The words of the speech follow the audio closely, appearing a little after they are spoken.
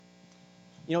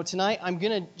Tonight I'm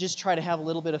going to just try to have a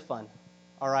little bit of fun.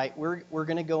 All right, we're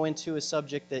going to go into a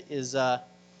subject that is,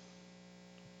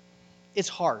 it's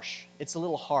harsh. It's a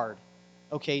little hard.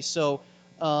 Okay, so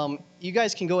you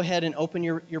guys can go ahead and open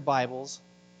your Bibles.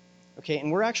 Okay,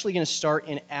 and we're actually going to start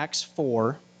in Acts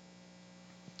 4.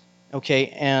 Okay,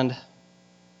 and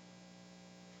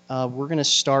we're going to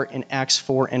start in Acts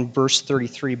 4 and verse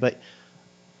 33, but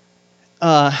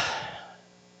I'm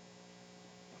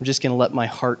just going to let my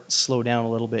heart slow down a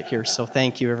little bit here, so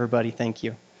thank you, everybody, thank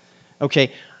you.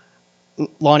 Okay,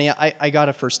 Lonnie, I got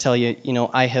to first tell you,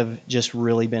 I have just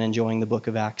really been enjoying the book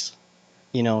of Acts.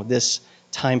 This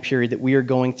time period that we are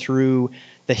going through,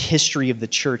 the history of the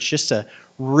church, just a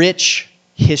rich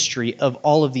history of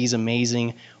all of these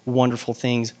amazing, wonderful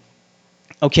things.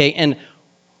 Okay, and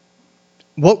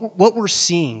what we're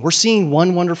seeing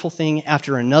one wonderful thing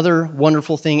after another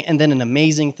wonderful thing, and then an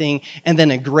amazing thing, and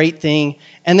then a great thing,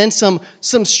 and then some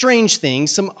strange things,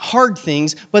 some hard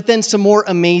things, but then some more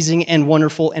amazing and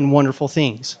wonderful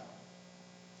things.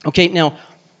 Okay, now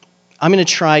I'm going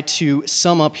to try to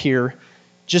sum up here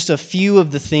just a few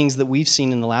of the things that we've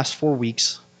seen in the last 4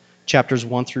 weeks, chapters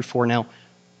 1 through 4. Now,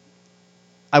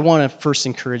 I want to first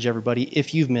encourage everybody,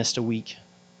 if you've missed a week,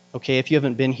 okay, if you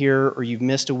haven't been here or you've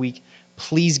missed a week,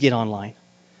 please get online.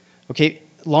 Okay,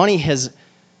 Lonnie has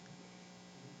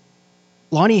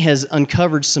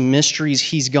uncovered some mysteries.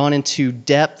 He's gone into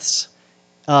depths.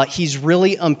 He's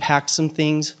really unpacked some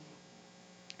things.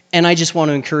 And I just want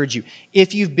to encourage you,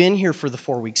 if you've been here for the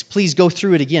 4 weeks, please go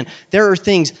through it again. There are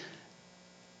things,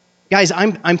 guys,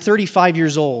 I'm 35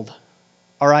 years old,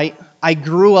 all right? I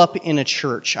grew up in a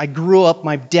church.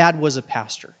 My dad was a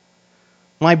pastor.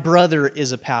 My brother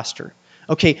is a pastor.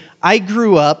 Okay, I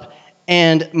grew up,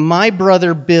 and my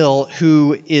brother Bill,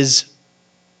 who is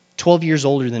 12 years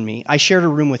older than me, I shared a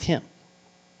room with him.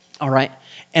 All right?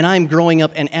 And I'm growing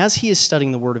up, and as he is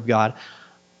studying the Word of God,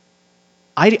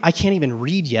 I can't even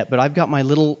read yet, but I've got my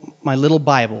little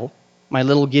Bible, my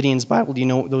little Gideon's Bible. Do you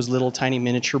know those little tiny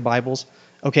miniature Bibles?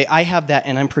 Okay, I have that,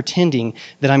 and I'm pretending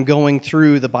that I'm going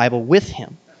through the Bible with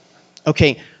him.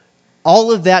 Okay,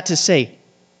 all of that to say,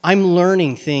 I'm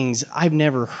learning things I've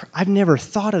never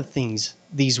thought of things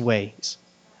these ways.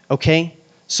 Okay?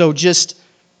 So just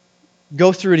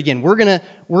go through it again. We're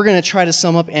gonna try to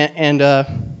sum up and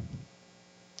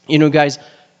guys,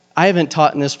 I haven't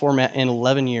taught in this format in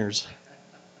 11 years.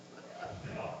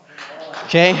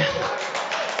 Okay?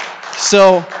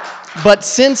 So, but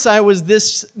since I was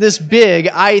this big,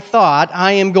 I thought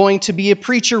I am going to be a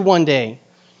preacher one day.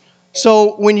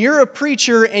 So when you're a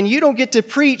preacher and you don't get to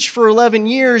preach for 11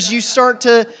 years, you start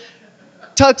to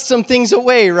tuck some things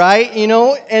away, right?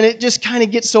 And it just kind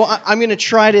of gets, so I'm going to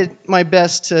try my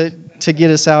best to get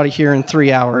us out of here in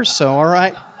 3 hours. So, all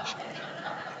right?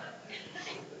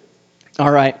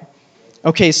 All right.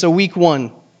 Okay, so week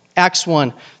 1, Acts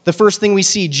 1. The first thing we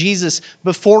see, Jesus,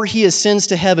 before he ascends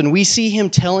to heaven, we see him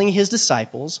telling his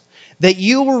disciples that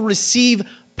you will receive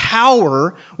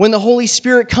power when the Holy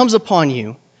Spirit comes upon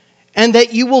you, and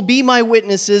that you will be my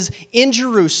witnesses in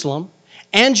Jerusalem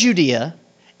and Judea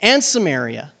and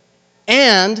Samaria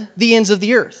and the ends of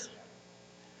the earth.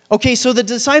 Okay, so the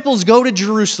disciples go to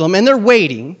Jerusalem and they're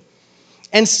waiting,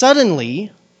 and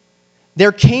suddenly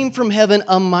there came from heaven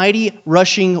a mighty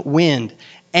rushing wind.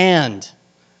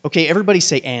 Okay, everybody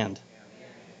say and.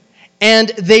 And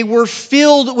they were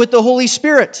filled with the Holy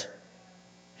Spirit.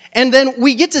 And then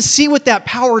we get to see what that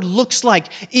power looks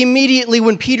like immediately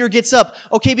when Peter gets up.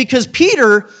 Okay, because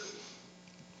Peter,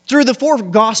 through the 4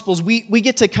 Gospels, we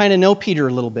get to kind of know Peter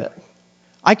a little bit.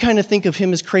 I kind of think of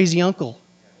him as crazy uncle.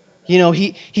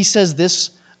 He says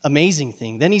this amazing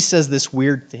thing. Then he says this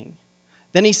weird thing.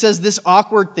 Then he says this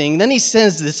awkward thing. Then he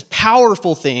says this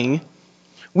powerful thing.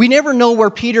 We never know where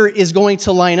Peter is going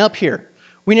to line up here.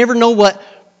 We never know what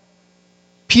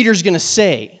Peter's going to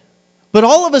say. But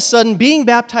all of a sudden, being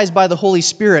baptized by the Holy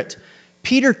Spirit,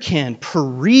 Peter can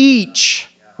preach,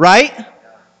 right?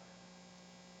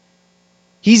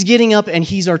 He's getting up and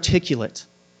he's articulate.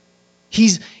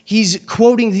 He's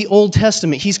quoting the Old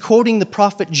Testament. He's quoting the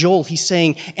prophet Joel. He's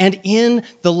saying, and in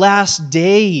the last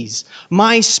days,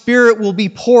 my Spirit will be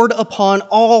poured upon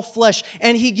all flesh.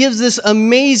 And he gives this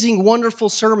amazing, wonderful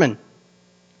sermon.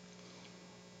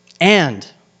 And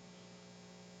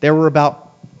there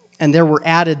were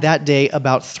added that day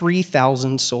about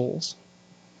 3,000 souls.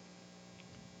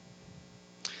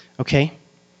 Okay?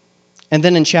 And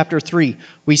then in chapter 3,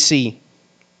 we see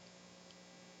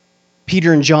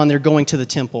Peter and John, they're going to the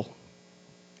temple.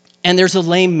 And there's a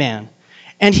lame man.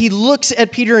 And he looks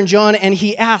at Peter and John and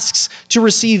he asks to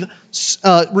receive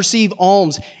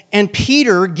alms. And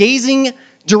Peter,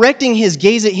 directing his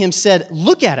gaze at him, said,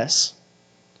 "Look at us."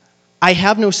 I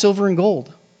have no silver and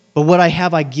gold, but what I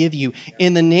have I give you.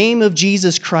 In the name of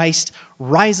Jesus Christ,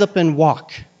 rise up and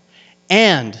walk.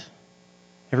 And,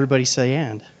 everybody say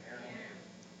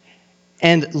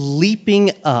and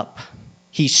leaping up,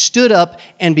 he stood up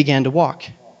and began to walk.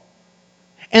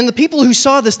 And the people who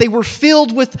saw this, they were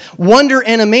filled with wonder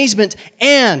and amazement.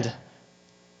 And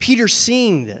Peter,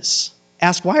 seeing this,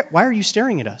 asked, why are you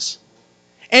staring at us?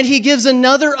 And he gives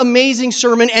another amazing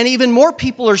sermon, and even more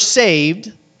people are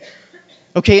saved.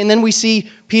 Okay, and then we see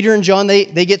Peter and John, they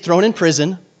get thrown in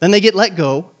prison. Then they get let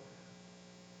go.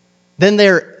 Then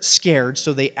they're scared,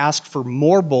 so they ask for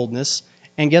more boldness.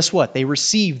 And guess what? They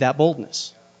receive that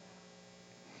boldness.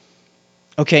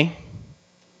 Okay,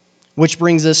 which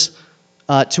brings us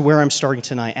to where I'm starting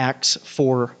tonight, Acts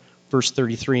 4, verse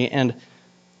 33. And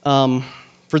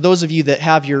for those of you that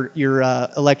have your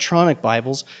electronic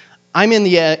Bibles, I'm in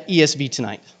the ESV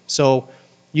tonight. So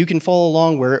you can follow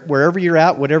along wherever you're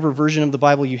at, whatever version of the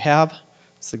Bible you have.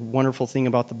 It's the wonderful thing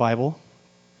about the Bible.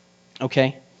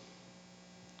 Okay.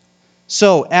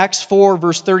 So, Acts 4,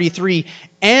 verse 33,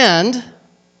 and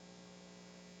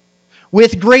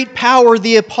with great power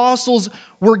the apostles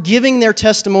were giving their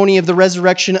testimony of the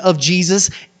resurrection of Jesus,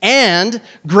 and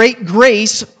great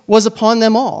grace was upon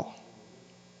them all.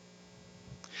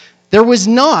 There was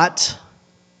not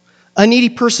a needy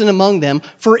person among them,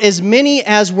 for as many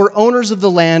as were owners of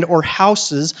the land or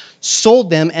houses sold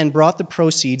them and brought the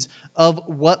proceeds of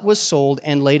what was sold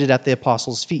and laid it at the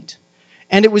apostles' feet.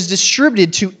 And it was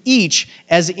distributed to each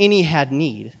as any had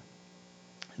need.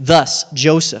 Thus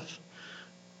Joseph,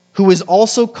 who is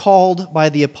also called by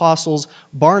the apostles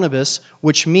Barnabas,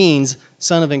 which means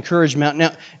son of encouragement.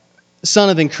 Now, son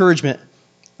of encouragement.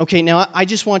 Okay, now I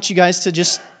just want you guys to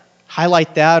just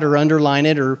highlight that or underline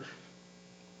it or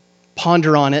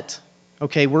ponder on it.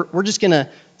 Okay, we're just going to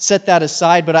set that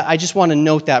aside, but I just want to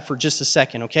note that for just a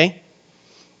second, okay?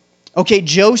 Okay,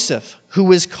 Joseph, who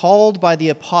was called by the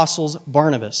apostles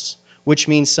Barnabas, which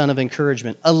means son of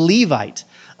encouragement, a Levite,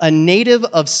 a native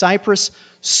of Cyprus,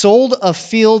 sold a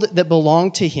field that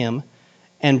belonged to him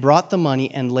and brought the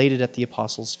money and laid it at the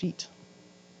apostles' feet.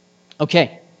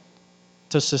 Okay,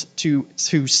 to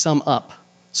sum up,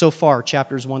 so far,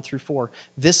 chapters 1 through 4,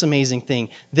 this amazing thing,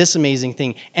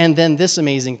 and then this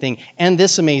amazing thing, and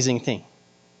this amazing thing.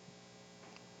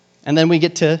 And then we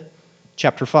get to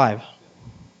chapter 5.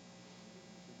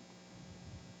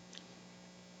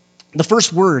 The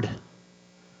first word,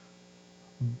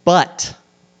 but.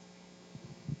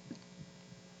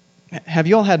 Have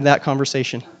you all had that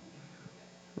conversation?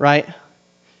 Right?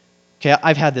 Okay,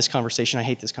 I've had this conversation. I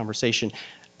hate this conversation.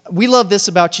 We love this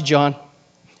about you, John.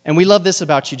 And we love this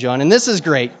about you, John. And this is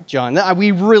great, John.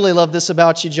 We really love this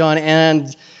about you, John.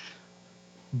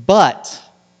 But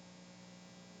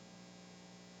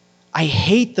I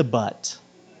hate the but.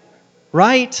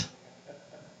 Right?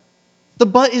 The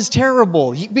but is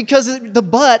terrible because the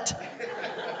but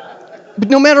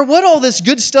no matter what all this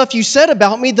good stuff you said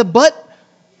about me, the but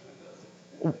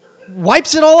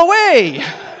wipes it all away.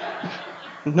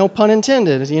 No pun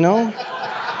intended, you know?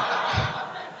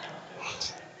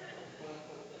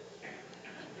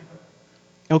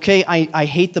 Okay, I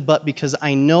hate the but because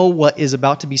I know what is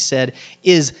about to be said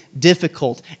is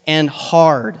difficult and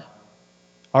hard.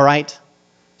 All right?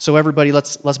 So everybody,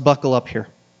 let's buckle up here.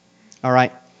 All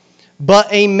right? But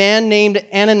a man named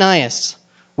Ananias,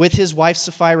 with his wife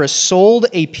Sapphira, sold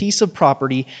a piece of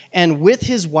property, and with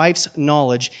his wife's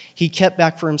knowledge, he kept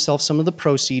back for himself some of the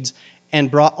proceeds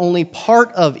and brought only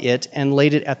part of it and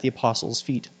laid it at the apostles'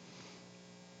 feet.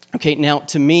 Okay, now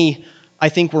to me, I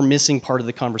think we're missing part of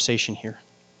the conversation here.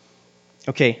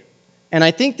 Okay, and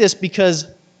I think this because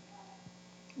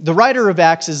the writer of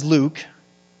Acts is Luke,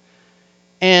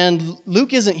 and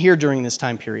Luke isn't here during this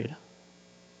time period.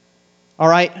 All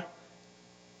right?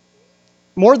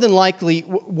 More than likely,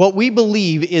 what we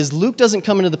believe is Luke doesn't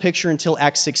come into the picture until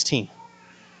Acts 16.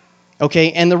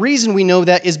 Okay, and the reason we know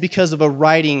that is because of a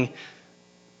writing.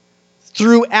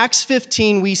 Through Acts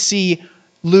 15, we see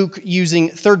Luke using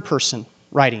third-person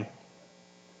writing.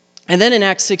 And then in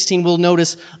Acts 16, we'll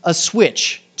notice a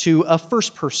switch to a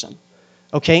first person.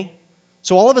 Okay?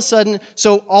 So all of a sudden,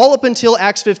 all up until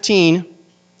Acts 15,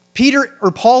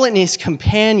 Paul and his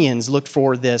companions looked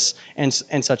for this and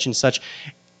such and such.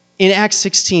 In Acts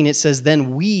 16, it says,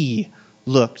 then we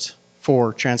looked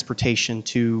for transportation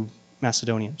to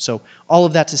Macedonia. So all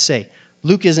of that to say,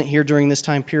 Luke isn't here during this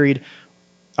time period.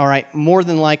 All right, more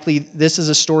than likely, this is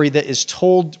a story that is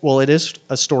told, well, it is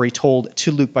a story told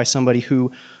to Luke by somebody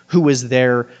who was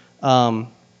there. All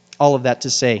of that to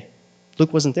say,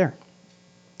 Luke wasn't there.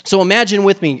 So imagine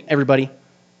with me, everybody,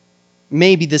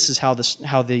 maybe this is how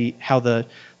the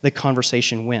the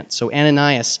conversation went. So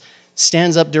Ananias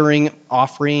stands up during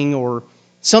offering or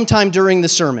sometime during the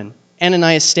sermon.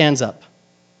 Ananias stands up.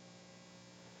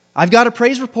 I've got a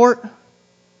praise report.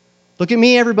 Look at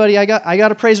me, everybody. I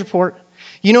got a praise report.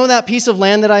 You know that piece of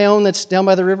land that I own that's down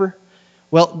by the river?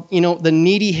 Well, the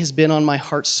needy has been on my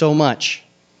heart so much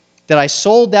that I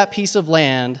sold that piece of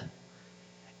land,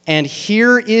 and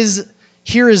here is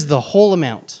the whole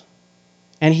amount.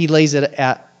 And he lays it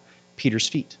at Peter's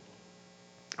feet.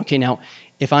 Okay, now,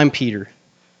 if I'm Peter,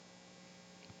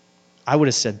 I would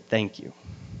have said thank you.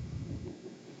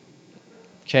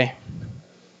 Okay?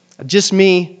 Just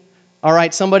me. All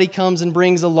right, somebody comes and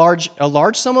brings a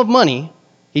large sum of money.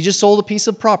 He just sold a piece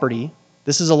of property.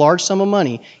 This is a large sum of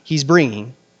money he's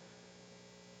bringing.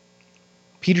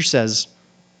 Peter says,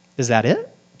 is that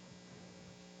it?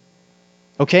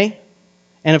 Okay?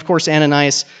 And of course,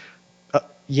 Ananias,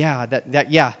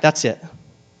 that's it.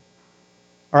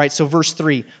 All right, so verse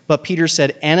 3, but Peter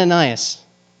said, Ananias,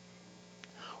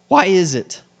 why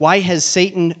has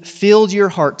Satan filled your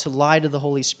heart to lie to the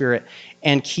Holy Spirit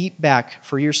and keep back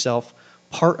for yourself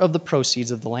part of the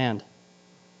proceeds of the land?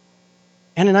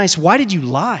 Ananias, why did you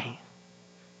lie?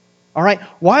 All right,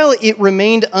 while it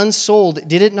remained unsold,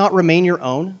 did it not remain your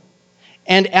own?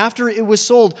 And after it was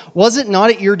sold, was it not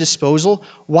at your disposal?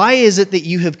 Why is it that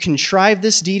you have contrived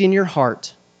this deed in your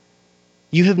heart?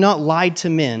 You have not lied to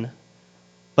men,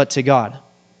 but to God.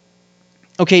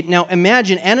 Okay, now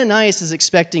imagine Ananias is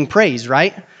expecting praise,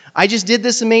 right? I just did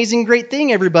this amazing, great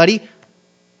thing, everybody.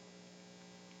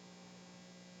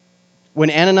 When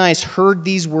Ananias heard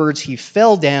these words, he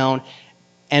fell down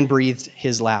and breathed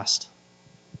his last.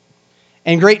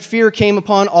 And great fear came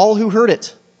upon all who heard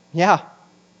it. Yeah.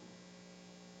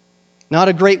 Not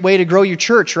a great way to grow your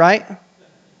church, right?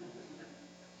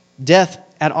 Death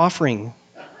at offering.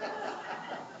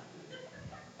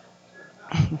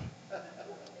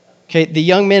 Okay, the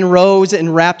young men rose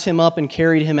and wrapped him up and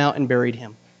carried him out and buried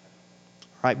him.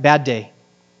 All right, bad day.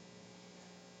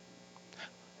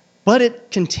 But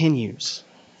it continues.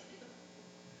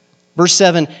 Verse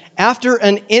 7, after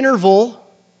an interval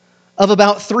of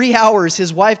about 3 hours,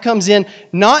 his wife comes in,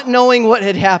 not knowing what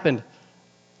had happened.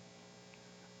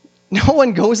 No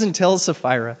one goes and tells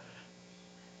Sapphira.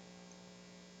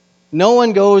 No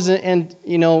one goes and,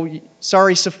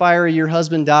 sorry, Sapphira, your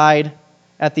husband died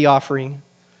at the offering.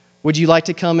 Would you like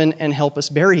to come and help us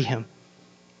bury him?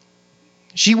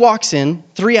 She walks in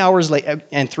 3 hours late,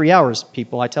 and 3 hours,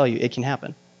 people, I tell you, it can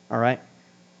happen, all right?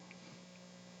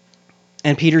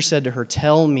 And Peter said to her,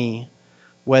 tell me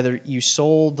whether you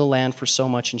sold the land for so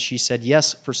much. And she said,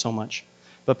 yes, for so much.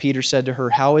 But Peter said to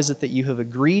her, how is it that you have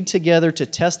agreed together to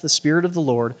test the Spirit of the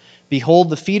Lord?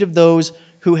 Behold, the feet of those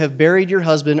who have buried your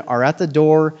husband are at the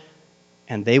door,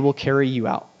 and they will carry you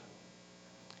out.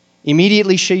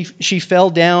 Immediately she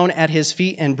fell down at his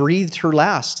feet and breathed her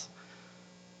last.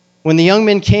 When the young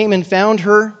men came and found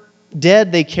her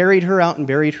dead, they carried her out and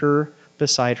buried her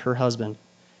beside her husband.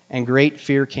 And great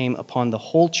fear came upon the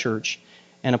whole church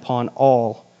and upon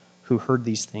all who heard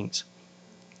these things.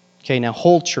 Okay, now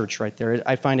whole church right there.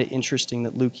 I find it interesting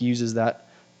that Luke uses that,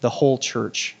 the whole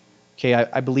church. Okay,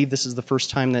 I believe this is the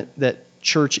first time that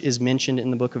church is mentioned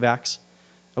in the book of Acts.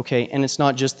 Okay, and it's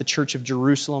not just the church of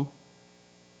Jerusalem.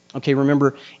 Okay,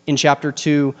 remember in chapter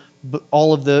 2,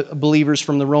 all of the believers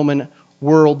from the Roman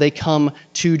world, they come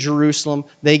to Jerusalem,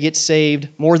 they get saved,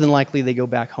 more than likely they go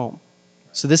back home.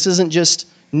 So this isn't just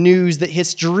news that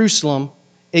hits Jerusalem,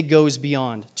 it goes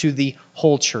beyond to the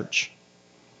whole church.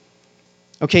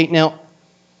 Okay, now,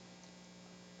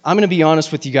 I'm going to be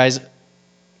honest with you guys.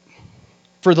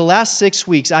 For the last 6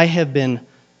 weeks, I've been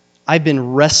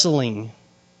wrestling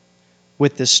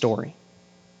with this story.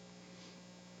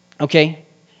 Okay?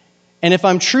 And if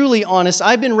I'm truly honest,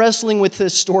 I've been wrestling with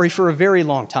this story for a very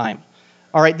long time.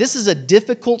 All right, this is a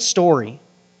difficult story.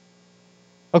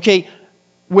 Okay,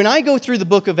 when I go through the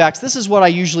book of Acts, this is what I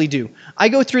usually do. I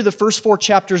go through the first 4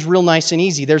 chapters real nice and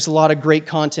easy. There's a lot of great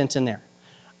content in there.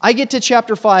 I get to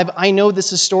chapter 5, I know this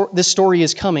story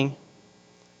is coming.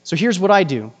 So here's what I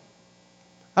do.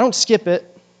 I don't skip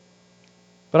it,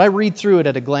 but I read through it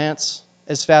at a glance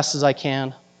as fast as I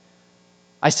can.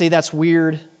 I say that's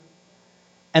weird,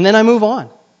 and then I move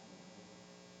on.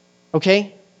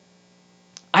 Okay?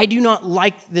 I do not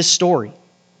like this story.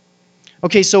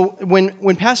 Okay, so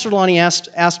when Pastor Lonnie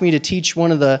asked me to teach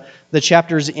one of the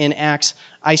chapters in Acts,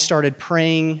 I started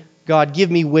praying, God, give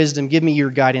me wisdom, give me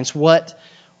your guidance. What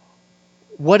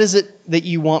is it that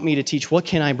you want me to teach? What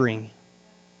can I bring?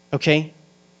 Okay?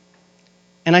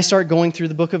 And I start going through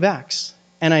the book of Acts,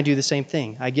 and I do the same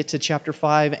thing. I get to chapter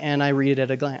 5, and I read it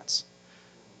at a glance.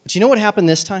 But you know what happened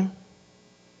this time?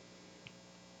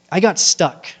 I got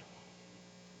stuck.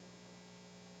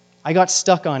 I got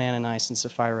stuck on Ananias and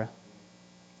Sapphira.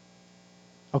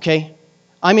 Okay?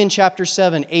 I'm in chapter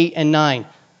 7, 8, and 9,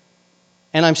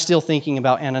 and I'm still thinking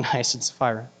about Ananias and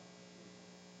Sapphira.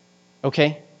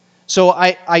 Okay? So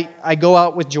I go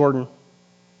out with Jordan.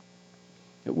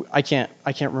 I can't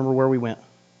remember where we went.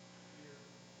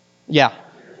 Yeah.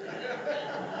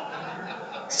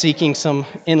 Seeking some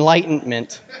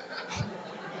enlightenment.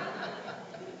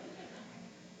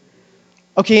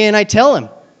 Okay, and I tell him,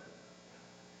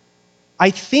 I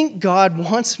think God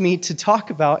wants me to talk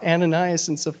about Ananias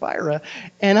and Sapphira,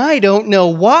 and I don't know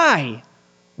why.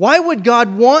 Why would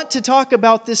God want to talk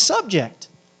about this subject?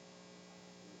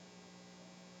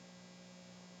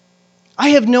 I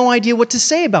have no idea what to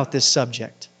say about this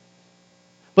subject.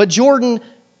 But Jordan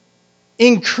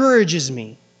encourages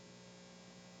me.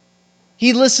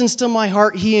 He listens to my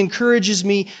heart. He encourages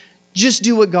me. Just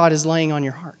do what God is laying on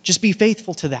your heart. Just be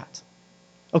faithful to that.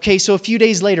 Okay, so a few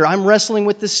days later, I'm wrestling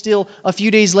with this still. A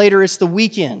few days later, it's the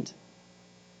weekend.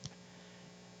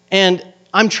 And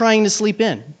I'm trying to sleep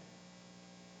in.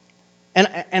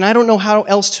 And I don't know how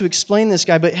else to explain this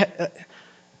guy, but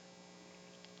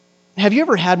have you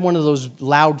ever had one of those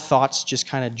loud thoughts just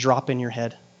kind of drop in your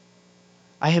head?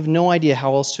 I have no idea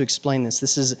how else to explain this.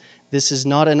 This is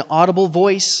not an audible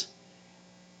voice.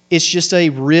 It's just a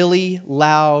really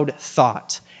loud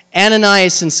thought.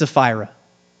 Ananias and Sapphira.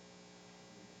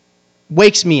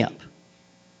 Wakes me up.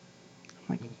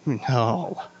 I'm like,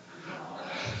 no.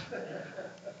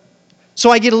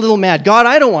 So I get a little mad. God,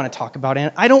 I don't want to talk about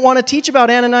I don't want to teach about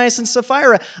Ananias and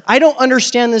Sapphira. I don't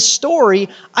understand this story.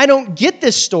 I don't get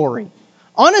this story.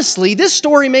 Honestly, this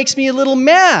story makes me a little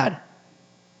mad.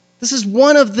 This is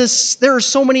one of this. There are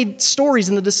so many stories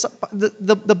in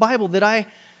the Bible that I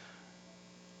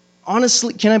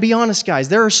honestly, can I be honest, guys?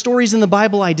 There are stories in the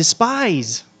Bible I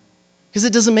despise because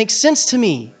it doesn't make sense to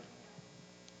me.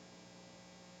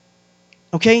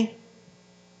 Okay?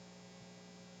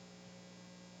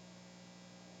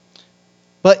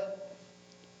 But,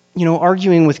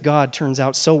 arguing with God turns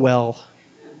out so well.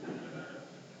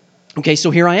 Okay,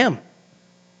 so here I am.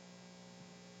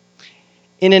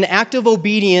 In an act of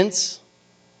obedience,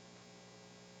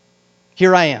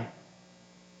 here I am.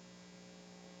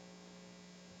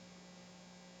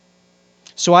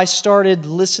 So I started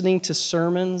listening to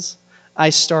sermons. I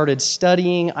started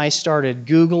studying. I started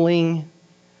Googling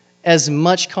as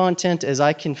much content as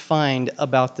I can find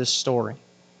about this story.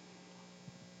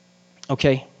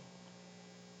 Okay?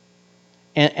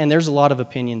 And there's a lot of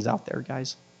opinions out there,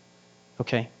 guys.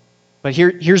 Okay? But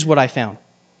here's what I found.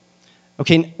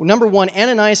 Okay, number one,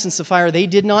 Ananias and Sapphira, they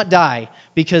did not die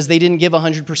because they didn't give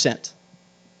 100%.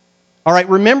 All right,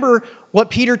 remember what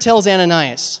Peter tells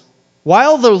Ananias.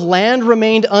 While the land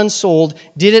remained unsold,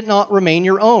 did it not remain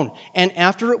your own? And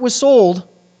after it was sold,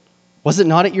 was it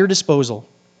not at your disposal?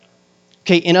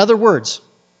 Okay, in other words,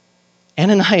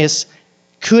 Ananias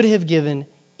could have given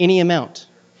any amount.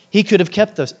 He could have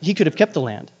kept the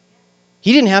land.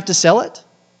 He didn't have to sell it.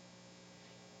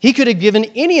 He could have given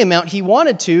any amount he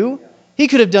wanted to. He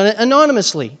could have done it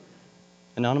anonymously.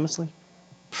 Anonymously?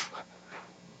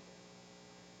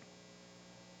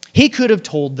 He could have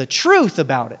told the truth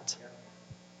about it.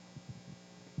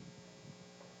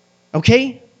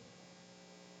 Okay?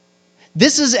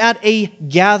 This is at a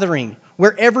gathering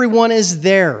where everyone is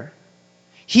there.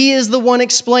 He is the one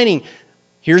explaining,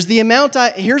 here's the amount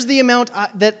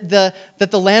that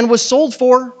the land was sold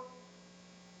for,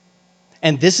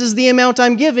 and this is the amount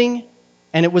I'm giving,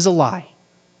 and it was a lie.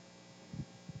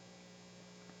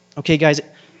 Okay, guys,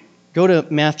 go to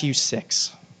Matthew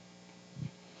 6.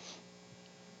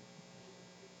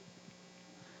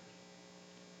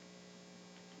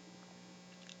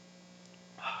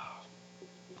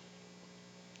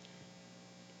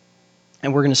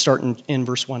 And we're going to start in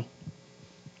verse 1.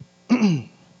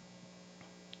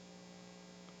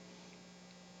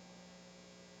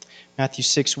 Matthew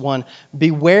 6:1.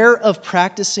 Beware of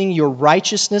practicing your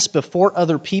righteousness before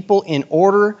other people in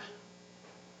order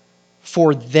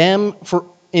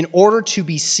to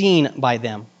be seen by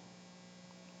them.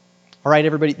 All right,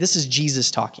 everybody, this is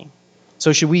Jesus talking.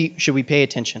 So should we pay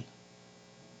attention?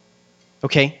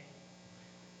 Okay?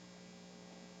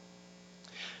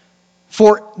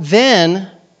 For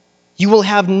then you will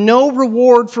have no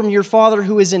reward from your Father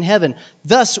who is in heaven.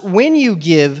 Thus, when you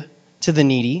give to the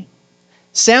needy,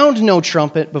 sound no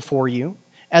trumpet before you,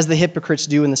 as the hypocrites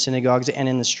do in the synagogues and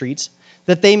in the streets,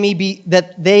 that they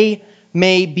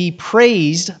may be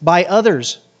praised by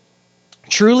others.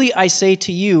 Truly I say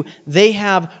to you, they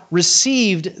have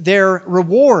received their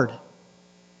reward.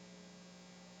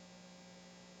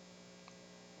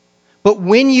 But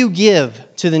when you give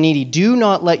to the needy, do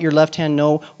not let your left hand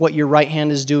know what your right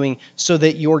hand is doing, so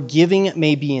that your giving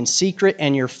may be in secret,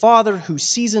 and your Father who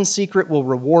sees in secret will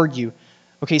reward you.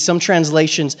 Okay, some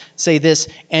translations say this,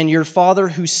 and your Father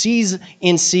who sees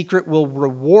in secret will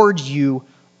reward you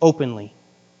openly.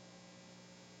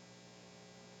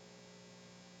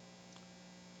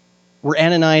 Were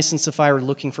Ananias and Sapphira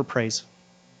looking for praise?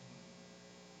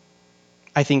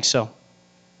 I think so.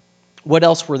 What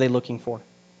else were they looking for?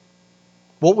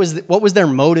 What was their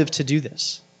motive to do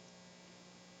this?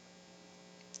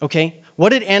 Okay, what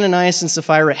did Ananias and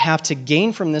Sapphira have to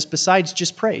gain from this besides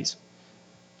just praise?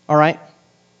 All right.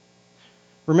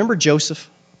 Remember Joseph?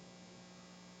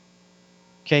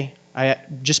 Okay, I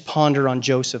just ponder on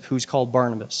Joseph, who's called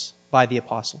Barnabas by the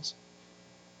apostles.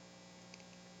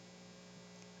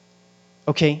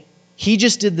 Okay, he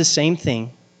just did the same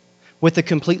thing with a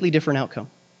completely different outcome.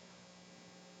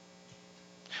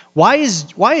 Why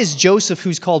is Joseph,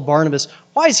 who's called Barnabas,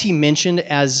 why is he mentioned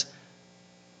as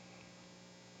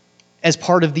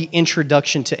part of the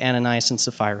introduction to Ananias and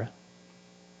Sapphira?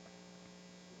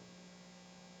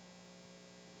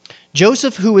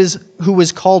 Joseph, who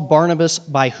was called Barnabas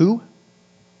by who?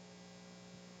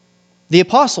 The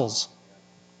apostles.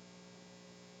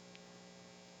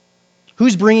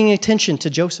 Who's bringing attention to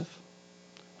Joseph?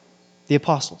 The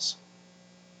apostles.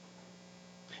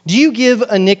 Do you give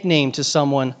a nickname to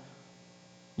someone?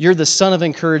 You're the son of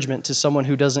encouragement to someone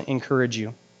who doesn't encourage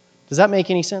you. Does that make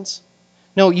any sense?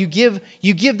 No, you give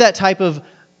that type of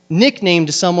nickname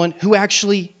to someone who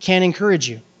actually can encourage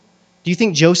you. Do you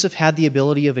think Joseph had the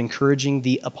ability of encouraging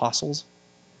the apostles?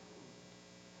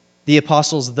 The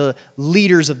apostles, the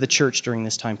leaders of the church during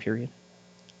this time period.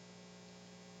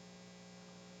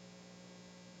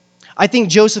 I think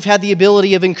Joseph had the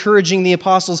ability of encouraging the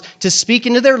apostles to speak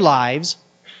into their lives,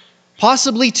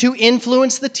 possibly to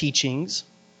influence the teachings,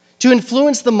 to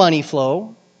influence the money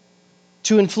flow,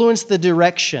 to influence the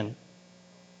direction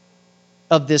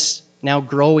of this now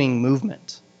growing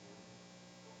movement.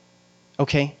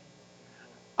 Okay?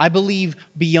 I believe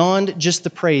beyond just the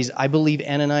praise, I believe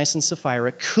Ananias and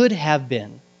Sapphira could have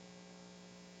been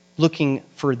looking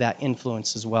for that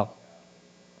influence as well.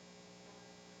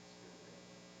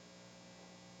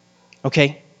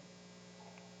 Okay?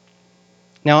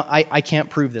 Now, I can't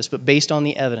prove this, but based on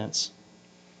the evidence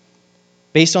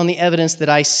that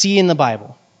I see in the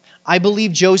Bible, I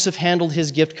believe Joseph handled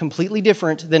his gift completely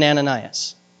different than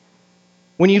Ananias.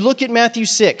 When you look at Matthew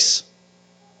 6,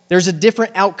 there's a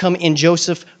different outcome in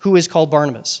Joseph, who is called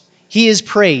Barnabas. He is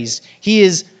praised. He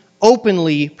is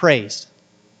openly praised.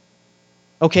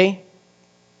 Okay?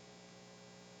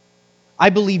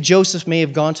 I believe Joseph may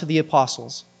have gone to the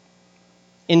apostles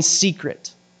in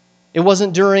secret. It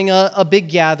wasn't during a big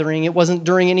gathering. It wasn't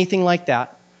during anything like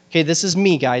that. Okay, this is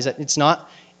me, guys. It's not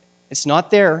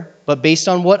there, but based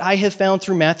on what I have found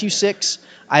through Matthew 6,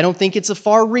 I don't think it's a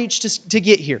far reach to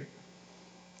get here.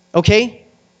 Okay?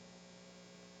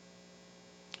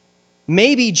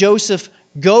 Maybe Joseph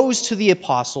goes to the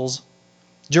apostles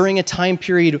during a time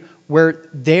period where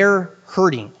they're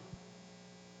hurting.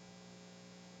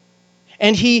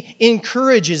 And he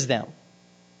encourages them.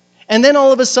 And then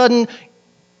all of a sudden,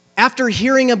 after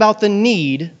hearing about the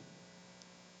need,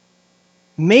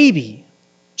 maybe,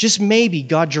 just maybe,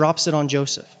 God drops it on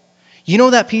Joseph. You know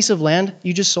that piece of land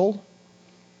you just sold?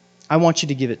 I want you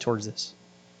to give it towards this.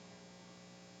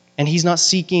 And he's not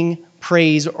seeking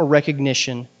praise or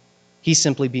recognition. He's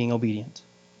simply being obedient.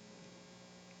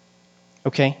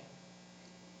 Okay?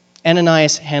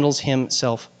 Ananias handles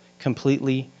himself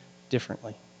completely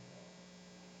differently.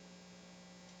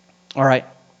 All right.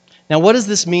 Now, what does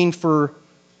this mean for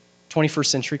 21st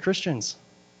century Christians?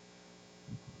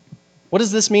 What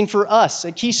does this mean for us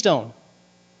at Keystone?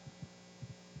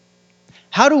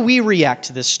 How do we react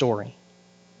to this story?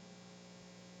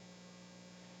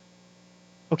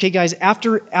 Okay, guys,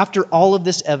 after all of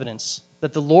this evidence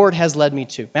that the Lord has led me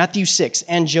to, Matthew 6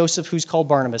 and Joseph, who's called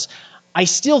Barnabas, I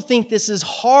still think this is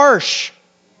harsh.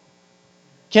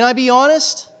 Can I be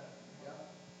honest?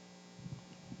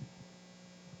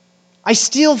 I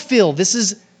still feel this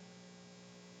is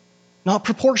not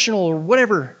proportional or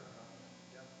whatever.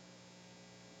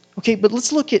 Okay, but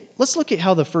let's look at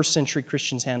how the first century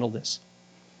Christians handled this.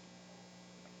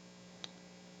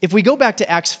 If we go back to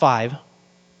Acts 5,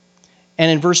 and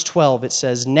in verse 12 it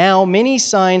says, "Now many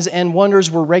signs and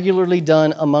wonders were regularly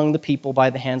done among the people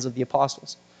by the hands of the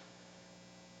apostles."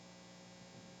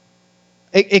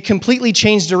 It completely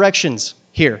changed directions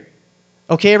here.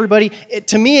 Okay, everybody?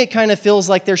 To me, it kind of feels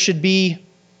like there should be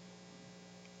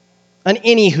an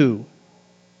anywho.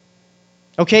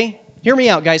 Okay? Hear me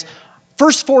out, guys.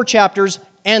 first 4 chapters,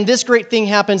 and this great thing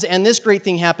happens, and this great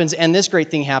thing happens, and this great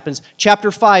thing happens.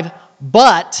 Chapter 5,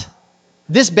 but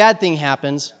this bad thing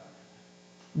happens.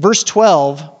 Verse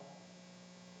 12,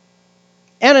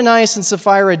 Ananias and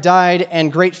Sapphira died,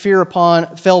 and great fear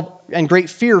fell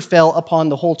upon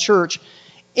the whole church.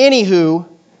 Anywho,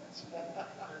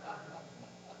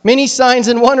 many signs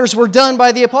and wonders were done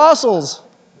by the apostles.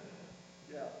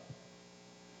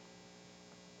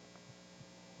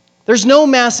 There's no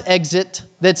mass exit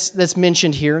that's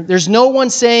mentioned here. There's no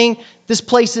one saying this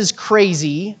place is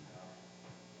crazy.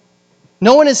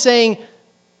 No one is saying,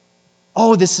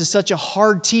 oh, this is such a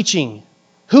hard teaching.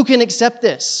 Who can accept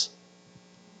this?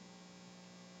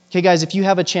 Okay, guys, if you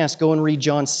have a chance, go and read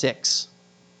John 6.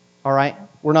 All right?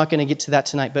 We're not going to get to that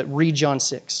tonight, but read John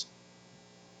 6.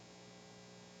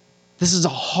 This is a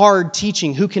hard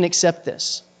teaching. Who can accept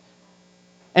this?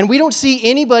 And we don't see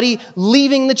anybody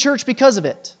leaving the church because of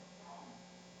it.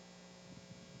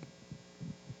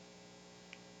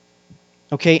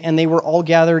 Okay, and they were all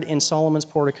gathered in Solomon's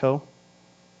portico,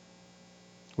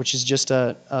 which is just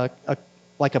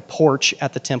like a porch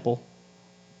at the temple.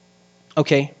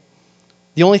 Okay,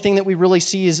 the only thing that we really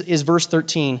see is verse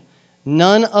 13.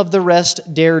 None of the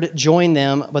rest dared join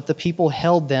them, but the people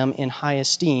held them in high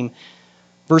esteem.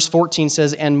 Verse 14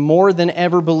 says, and more than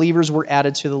ever believers were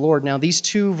added to the Lord. Now, these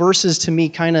 2 verses to me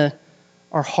kind of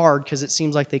are hard because it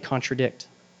seems like they contradict.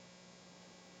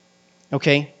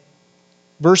 Okay?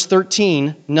 Verse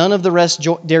 13, none of the rest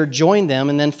dared join them.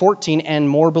 And then 14, and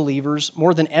more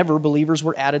than ever believers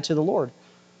were added to the Lord.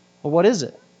 Well, what is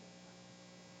it?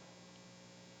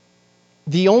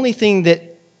 The only thing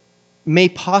that may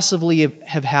possibly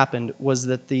have happened was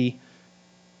that the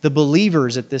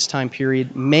believers at this time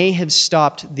period may have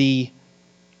stopped the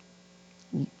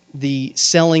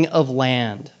selling of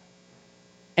land.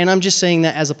 And I'm just saying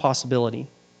that as a possibility,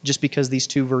 just because these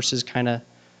 2 verses kind of,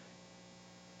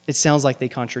 it sounds like they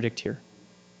contradict here.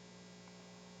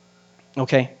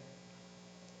 Okay?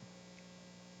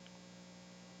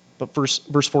 But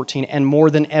verse 14, and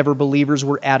more than ever believers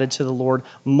were added to the Lord,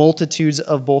 multitudes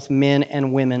of both men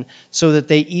and women, so that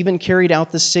they even carried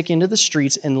out the sick into the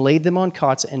streets and laid them on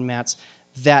cots and mats,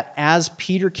 that as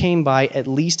Peter came by, at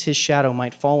least his shadow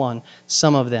might fall on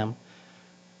some of them.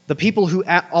 The people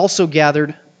also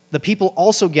gathered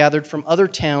from other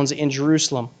towns in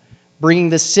Jerusalem,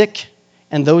 bringing the sick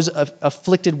and those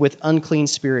afflicted with unclean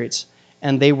spirits,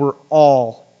 and they were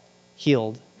all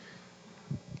healed.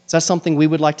 Is that something we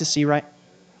would like to see, right?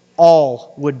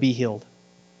 All would be healed.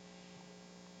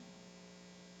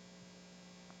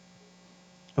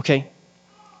 Okay?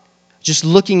 Just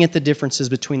looking at the differences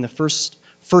between the first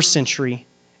century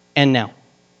and now.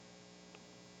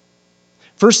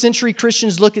 First century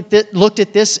Christians looked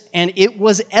at this, and it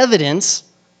was evidence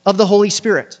of the Holy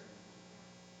Spirit.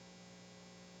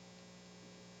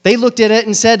 They looked at it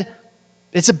and said,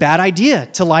 it's a bad idea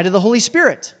to lie to the Holy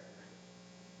Spirit.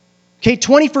 Okay,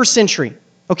 21st century.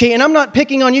 Okay, and I'm not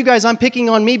picking on you guys, I'm picking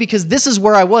on me because this is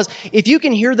where I was. If you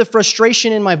can hear the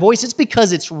frustration in my voice, it's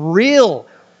because it's real.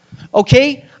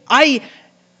 Okay? I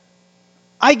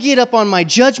get up on my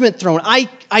judgment throne.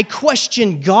 I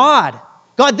question God.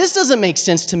 God, this doesn't make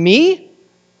sense to me.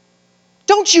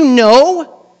 Don't you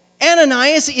know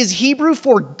Ananias is Hebrew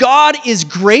for God is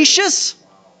gracious?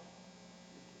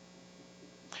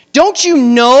 Don't you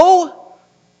know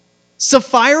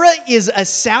Sapphira is a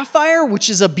sapphire, which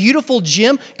is a beautiful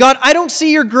gem? God, I don't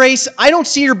see your grace. I don't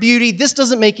see your beauty. This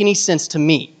doesn't make any sense to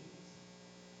me.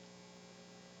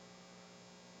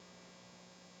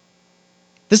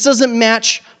 This doesn't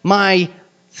match my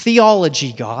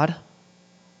theology, God.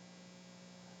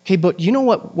 Okay, but you know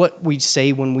what we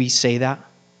say when we say that?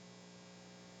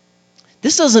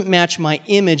 This doesn't match my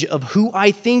image of who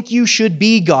I think you should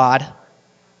be, God.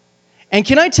 And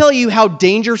can I tell you how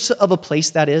dangerous of a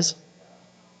place that is?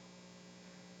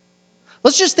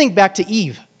 Let's just think back to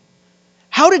Eve.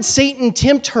 How did Satan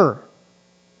tempt her?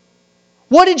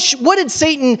 What did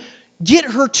Satan get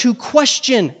her to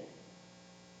question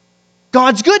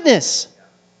God's goodness?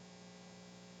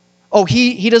 Oh,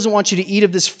 he doesn't want you to eat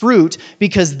of this fruit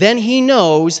because then he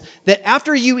knows that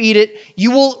after you eat it,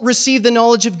 you will receive the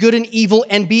knowledge of good and evil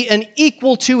and be an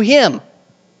equal to him.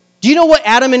 Do you know what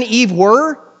Adam and Eve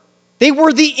were? They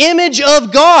were the image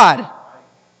of God.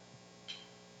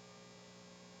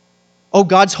 Oh,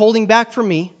 God's holding back from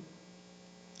me.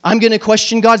 I'm going to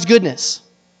question God's goodness.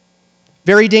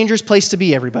 Very dangerous place to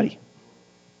be, everybody.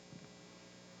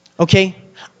 Okay?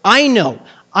 I know.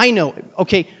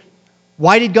 Okay,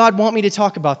 why did God want me to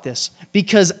talk about this?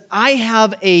 Because I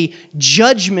have a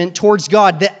judgment towards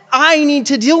God that I need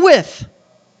to deal with.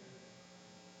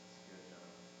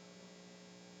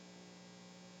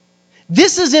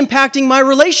 This is impacting my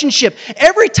relationship.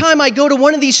 Every time I go to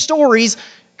one of these stories,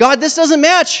 God, this doesn't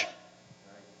match.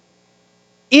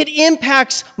 It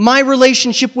impacts my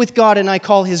relationship with God, and I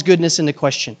call His goodness into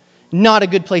question. Not a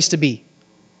good place to be.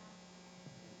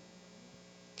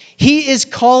 He is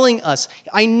calling us.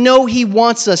 I know He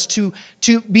wants us to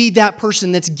be that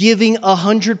person that's giving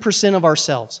 100% of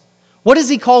ourselves. What has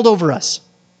He called over us?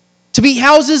 To be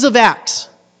houses of Acts.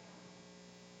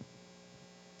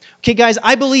 Okay, guys,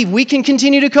 I believe we can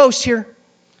continue to coast here.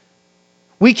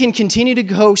 We can continue to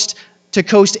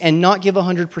coast and not give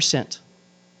 100%.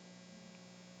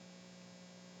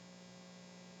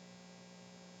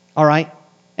 All right?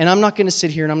 And I'm not going to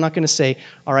sit here and I'm not going to say,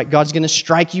 all right, God's going to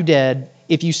strike you dead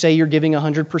if you say you're giving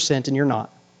 100% and you're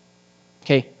not.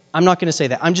 Okay? I'm not going to say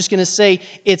that. I'm just going to say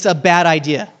it's a bad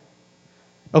idea.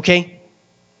 Okay?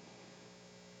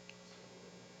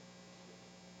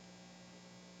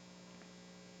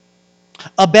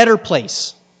 A better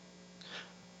place.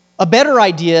 A better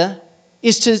idea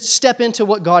is to step into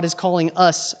what God is calling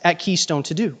us at Keystone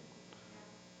to do.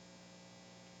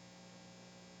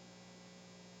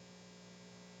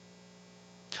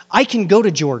 I can go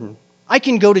to Jordan. I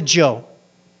can go to Joe.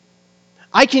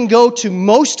 I can go to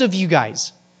most of you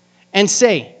guys and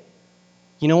say,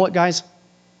 you know what, guys?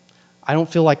 I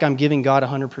don't feel like I'm giving God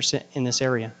 100% in this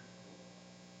area.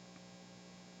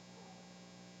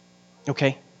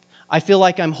 Okay? I feel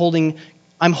like I'm holding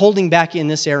back in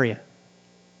this area.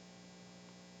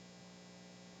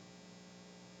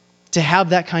 To have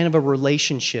that kind of a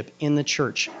relationship in the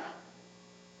church,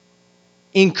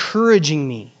 encouraging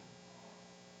me.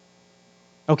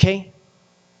 Okay?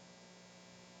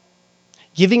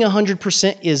 Giving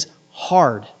 100% is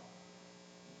hard.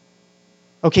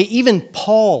 Okay, even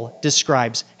Paul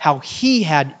describes how he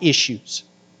had issues.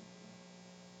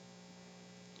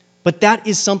 But that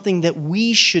is something that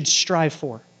we should strive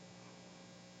for.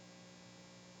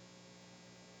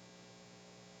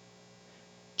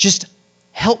 Just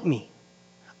help me.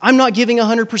 I'm not giving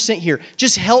 100% here.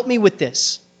 Just help me with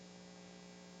this.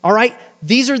 All right?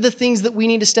 These are the things that we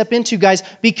need to step into, guys,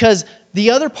 because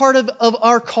the other part of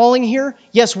our calling here,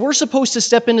 yes, we're supposed to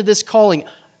step into this calling,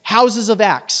 houses of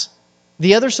Acts.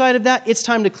 The other side of that, it's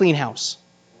time to clean house.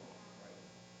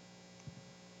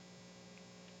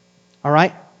 All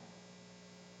right?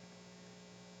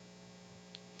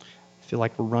 I feel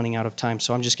like we're running out of time,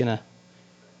 so I'm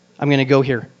going to go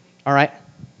here. All right?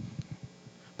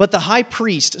 But the high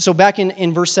priest, so back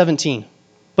in verse 17,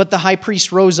 but the high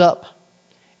priest rose up,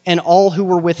 and all who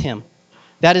were with him.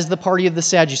 That is the party of the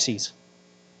Sadducees.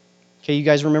 Okay, you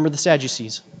guys remember the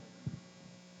Sadducees?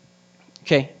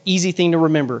 Okay, easy thing to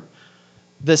remember.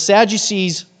 The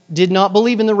Sadducees did not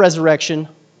believe in the resurrection,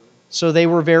 so they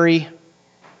were very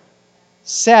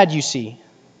sad, you see.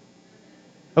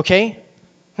 Okay?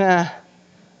 The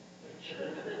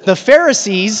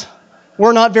Pharisees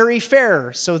were not very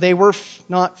fair, so they were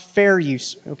not fair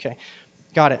use. Okay,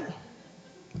 got it.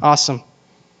 Awesome.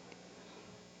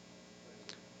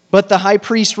 But the high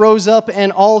priest rose up,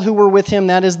 and all who were with him,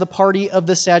 that is the party of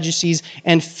the Sadducees,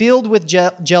 and filled with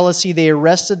jealousy, they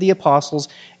arrested the apostles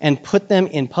and put them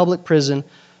in public prison.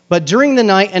 But during the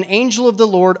night, an angel of the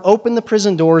Lord opened the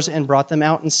prison doors and brought them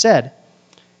out and said,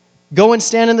 "Go and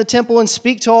stand in the temple and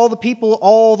speak to all the people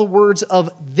all the words of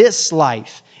this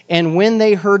life." And when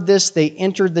they heard this, they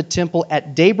entered the temple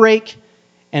at daybreak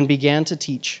and began to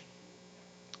teach.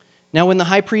 Now when the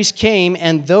high priest came,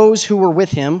 and those who were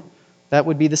with him, that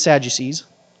would be the Sadducees,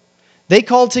 they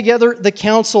called together the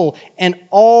council and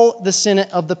all the senate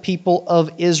of the people of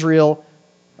Israel.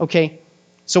 Okay,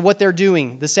 so what they're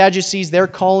doing, the Sadducees, they're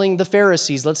calling the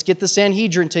Pharisees. Let's get the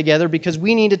Sanhedrin together because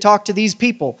we need to talk to these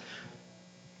people.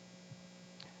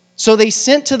 So they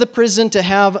sent to the prison to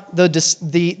have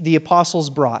the apostles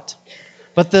brought.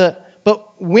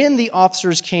 But when the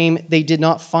officers came, they did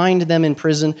not find them in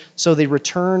prison, so they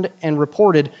returned and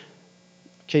reported,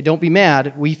 "Okay, don't be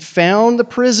mad. We found the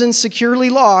prison securely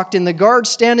locked and the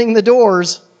guards standing in the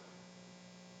doors.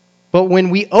 But when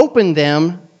we opened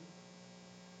them,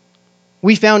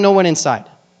 we found no one inside."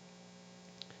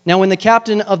 Now when the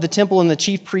captain of the temple and the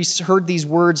chief priests heard these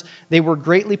words, they were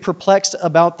greatly perplexed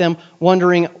about them,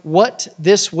 wondering what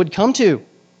this would come to.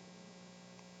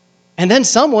 And then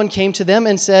someone came to them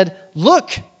and said,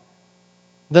 "Look,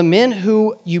 the men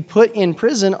who you put in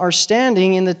prison are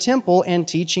standing in the temple and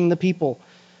teaching the people."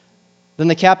 Then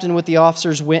the captain with the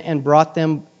officers went and brought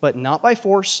them, but not by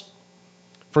force,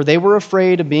 for they were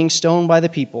afraid of being stoned by the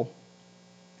people.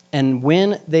 And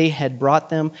when they had brought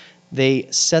them, they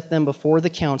set them before the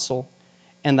council,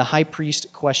 and the high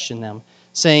priest questioned them,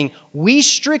 saying, "We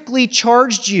strictly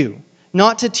charged you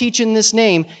not to teach in this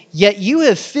name, yet you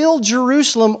have filled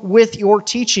Jerusalem with your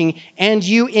teaching, and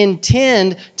you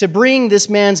intend to bring this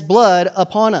man's blood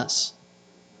upon us.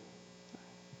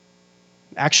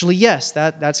 Actually, yes,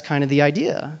 that's kind of the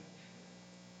idea.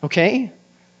 Okay?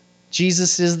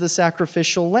 Jesus is the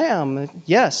sacrificial lamb.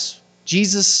 Yes,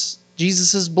 Jesus'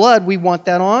 blood, we want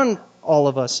that on all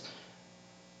of us.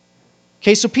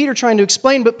 Okay, so Peter trying to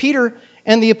explain, but Peter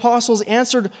and the apostles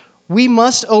answered, we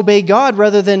must obey God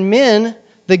rather than men.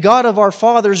 The God of our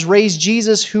fathers raised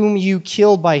Jesus, whom you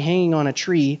killed by hanging on a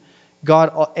tree.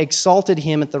 God exalted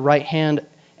him at the right hand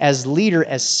as leader,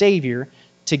 as Savior,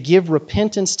 to give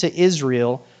repentance to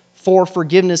Israel for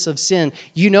forgiveness of sin.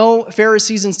 You know,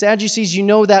 Pharisees and Sadducees, you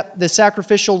know that the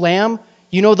sacrificial lamb,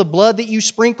 you know the blood that you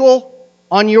sprinkle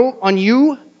on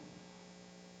you?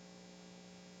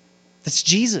 That's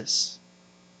Jesus.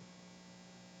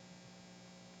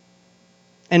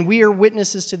 And we are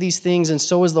witnesses to these things, and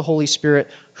so is the Holy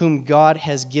Spirit, whom God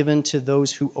has given to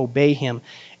those who obey him.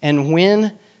 And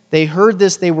when they heard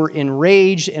this, they were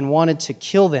enraged and wanted to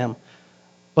kill them.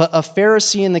 But a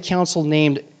Pharisee in the council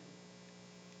named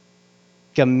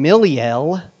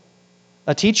Gamaliel,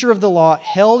 a teacher of the law,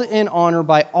 held in honor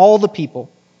by all the people.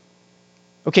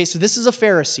 Okay, so this is a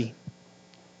Pharisee.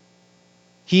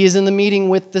 He is in the meeting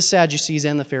with the Sadducees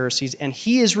and the Pharisees, and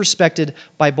he is respected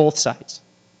by both sides.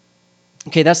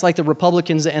 Okay, that's like the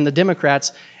Republicans and the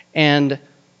Democrats, and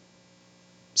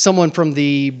someone from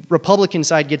the Republican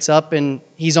side gets up and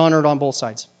he's honored on both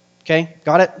sides. Okay,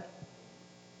 got it?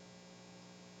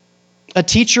 A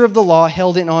teacher of the law,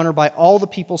 held in honor by all the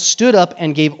people, stood up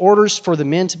and gave orders for the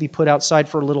men to be put outside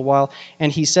for a little while.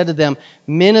 And he said to them,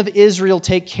 men of Israel,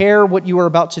 take care what you are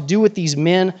about to do with these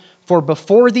men, for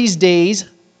before these days,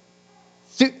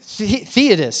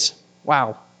 Theudas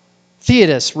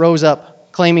rose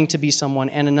up, claiming to be someone,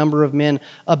 and a number of men,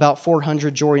 about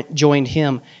 400, joined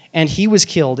him. And he was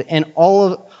killed, and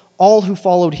all who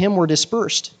followed him were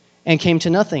dispersed and came to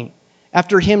nothing.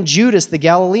 After him, Judas the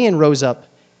Galilean rose up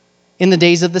in the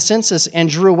days of the census and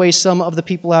drew away some of the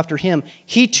people after him.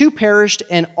 He too perished,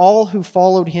 and all who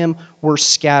followed him were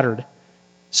scattered.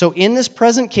 So in this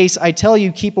present case, I tell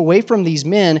you, keep away from these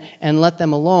men and let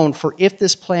them alone, for if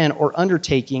this plan or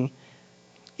undertaking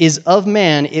is of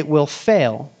man, it will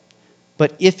fail.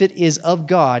 But if it is of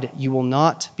God, you will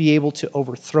not be able to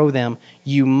overthrow them.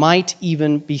 You might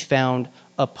even be found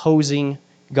opposing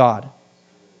God.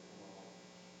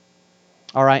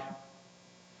 All right.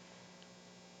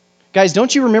 Guys,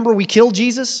 don't you remember we killed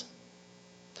Jesus?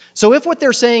 So if what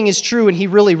they're saying is true and he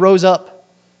really rose up,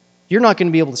 you're not going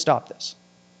to be able to stop this.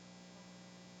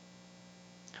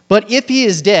 But if he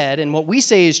is dead and what we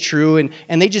say is true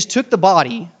and they just took the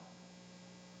body,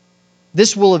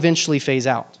 this will eventually phase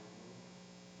out.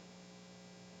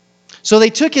 So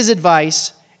they took his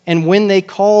advice, and when they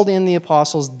called in the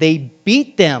apostles, they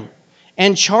beat them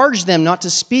and charged them not to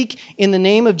speak in the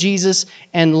name of Jesus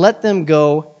and let them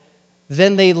go.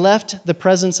 Then they left the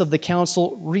presence of the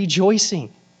council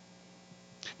rejoicing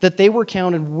that they were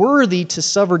counted worthy to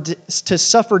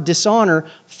suffer dishonor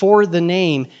for the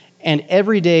name. And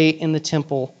every day in the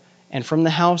temple and from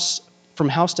house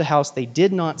to house, they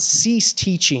did not cease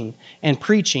teaching and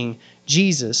preaching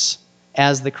Jesus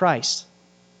as the Christ.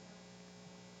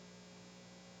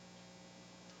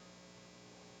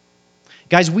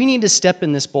 Guys, we need to step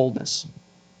in this boldness.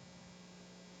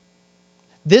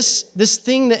 This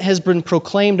thing that has been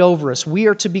proclaimed over us, we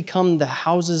are to become the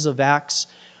houses of Acts.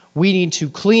 We need to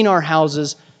clean our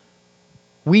houses.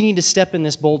 We need to step in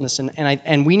this boldness,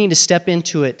 and we need to step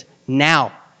into it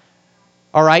now.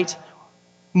 All right?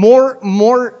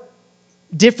 More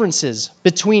differences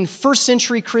between first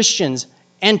century Christians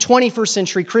and 21st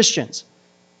century Christians.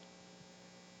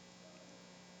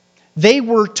 They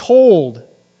were told.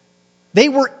 They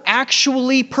were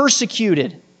actually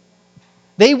persecuted.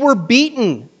 They were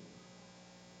beaten.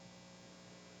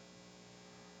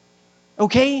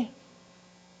 Okay?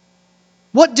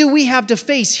 What do we have to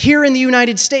face here in the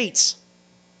United States?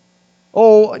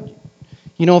 Oh,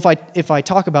 you know, if I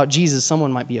talk about Jesus,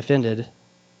 someone might be offended.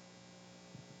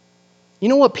 You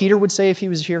know what Peter would say if he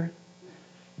was here?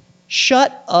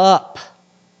 Shut up.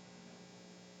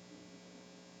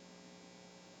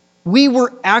 We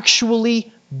were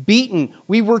actually beaten.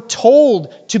 We were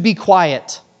told to be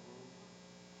quiet.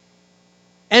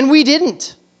 And we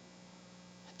didn't.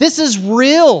 This is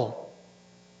real.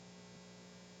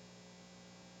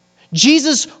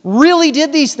 Jesus really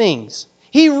did these things.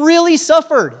 He really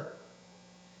suffered.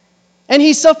 And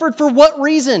he suffered for what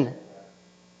reason?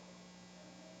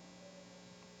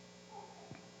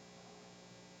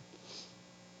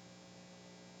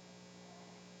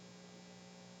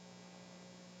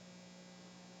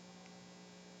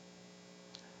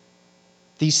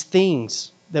 these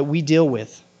things that we deal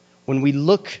with, when we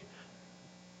look,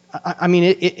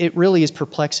 it really is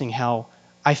perplexing how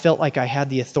I felt like I had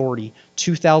the authority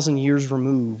 2,000 years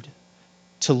removed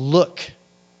to look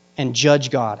and judge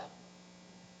God.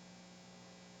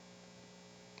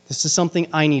 This is something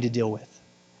I need to deal with,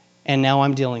 and now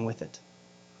I'm dealing with it.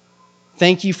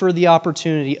 Thank you for the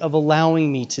opportunity of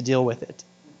allowing me to deal with it.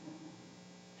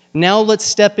 Now let's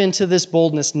step into this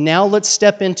boldness. Now let's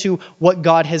step into what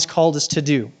God has called us to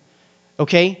do.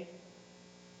 Okay?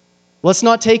 Let's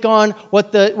not take on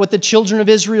what the children of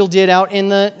Israel did out in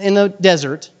the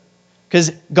desert,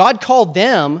 because God called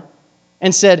them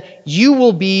and said, "You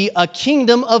will be a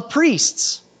kingdom of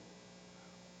priests."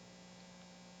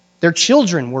 Their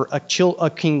children were a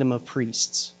kingdom of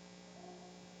priests.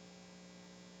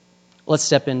 Let's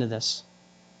step into this.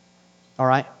 All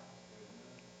right?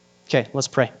 Okay, let's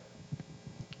pray.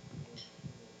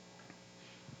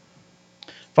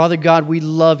 Father God, we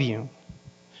love you.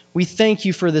 We thank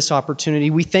you for this opportunity.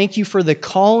 We thank you for the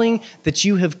calling that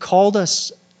you have called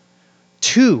us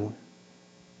to.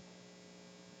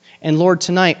 And Lord,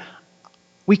 tonight,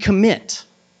 we commit.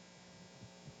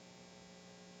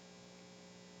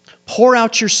 Pour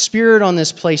out your Spirit on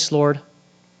this place, Lord.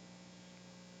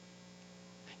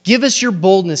 Give us your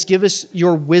boldness. Give us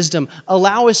your wisdom.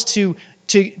 Allow us to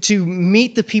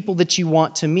meet the people that you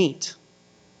want to meet.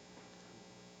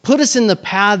 Put us in the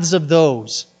paths of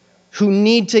those who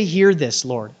need to hear this,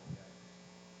 Lord.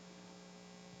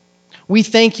 We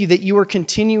thank you that you are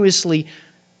continuously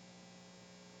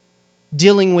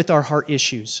dealing with our heart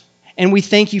issues. And we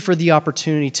thank you for the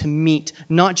opportunity to meet,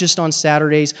 not just on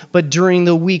Saturdays, but during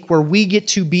the week, where we get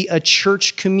to be a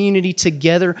church community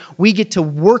together. We get to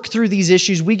work through these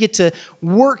issues. We get to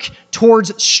work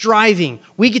towards striving.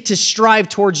 We get to strive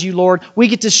towards you, Lord. We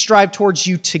get to strive towards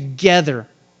you together.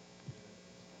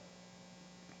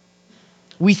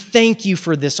 We thank you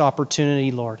for this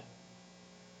opportunity, Lord.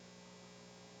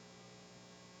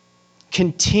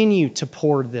 Continue to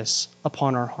pour this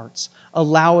upon our hearts.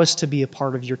 Allow us to be a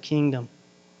part of your kingdom.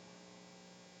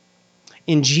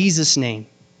 In Jesus' name,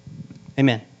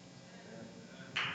 amen.